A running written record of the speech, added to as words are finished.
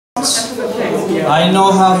I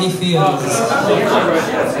know how he feels.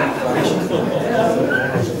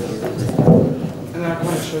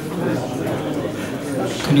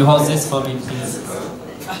 Can you hold this for me, please?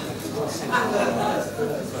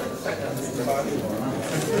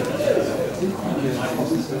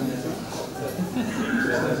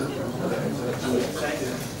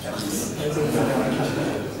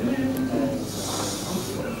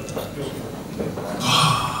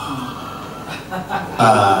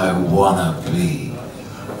 I wanna be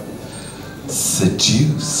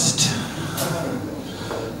seduced.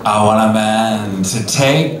 I want a man to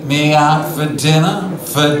take me out for dinner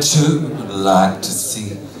for two. Like to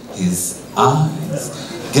see his eyes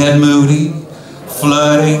get moody,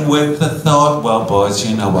 flirting with the thought. Well, boys,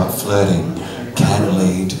 you know what flirting can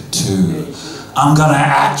lead to. I'm gonna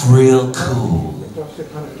act real cool.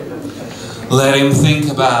 Let him think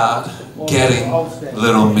about getting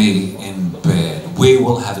little me in bed. We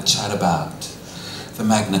will have a chat about the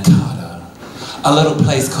Magna Carta, a little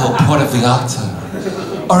place called Porta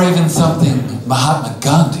Viata, or even something Mahatma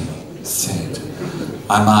Gandhi said.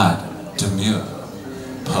 I might demur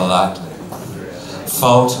politely,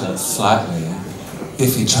 falter slightly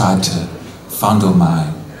if he tried to fondle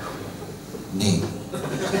my knee.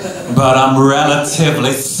 But I'm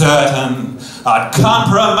relatively certain I'd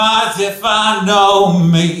compromise if I know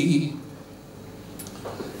me.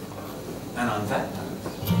 And on that note,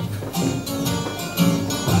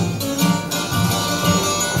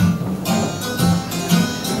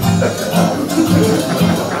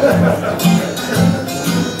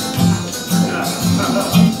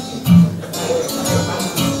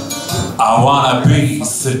 I wanna be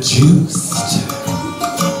seduced.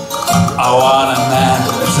 I want a man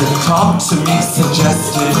to talk to me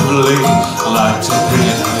suggestively, like to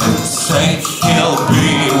hear him say he'll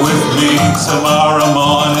be with me tomorrow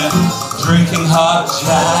morning, drinking hot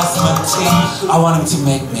jasmine tea. I want him to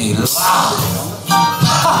make me laugh.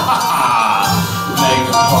 Make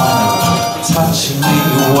a point of touching me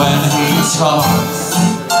when he talks,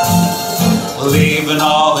 leaving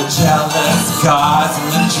all the jealous guys in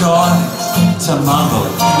the joint to mumble,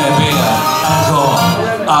 maybe and go.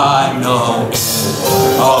 I know it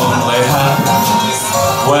only happens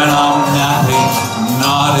when I'm napping,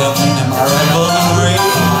 not in my revelry,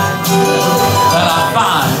 that I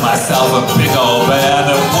find myself a big old bear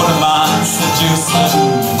that wouldn't mind seducing.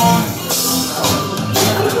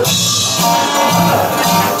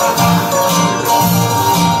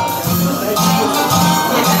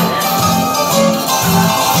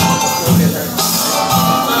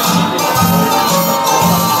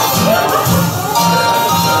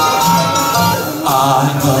 I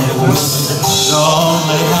know it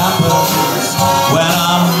only happens when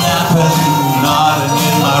I'm napping, nodding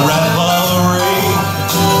in my revelry,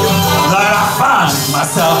 that I find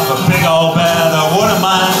myself a big old bear that wouldn't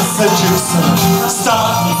mind seducing.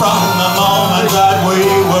 Starting from the moment that we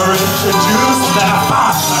were introduced, that I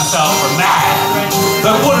find myself a man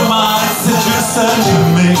that wouldn't mind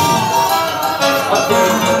seducing me.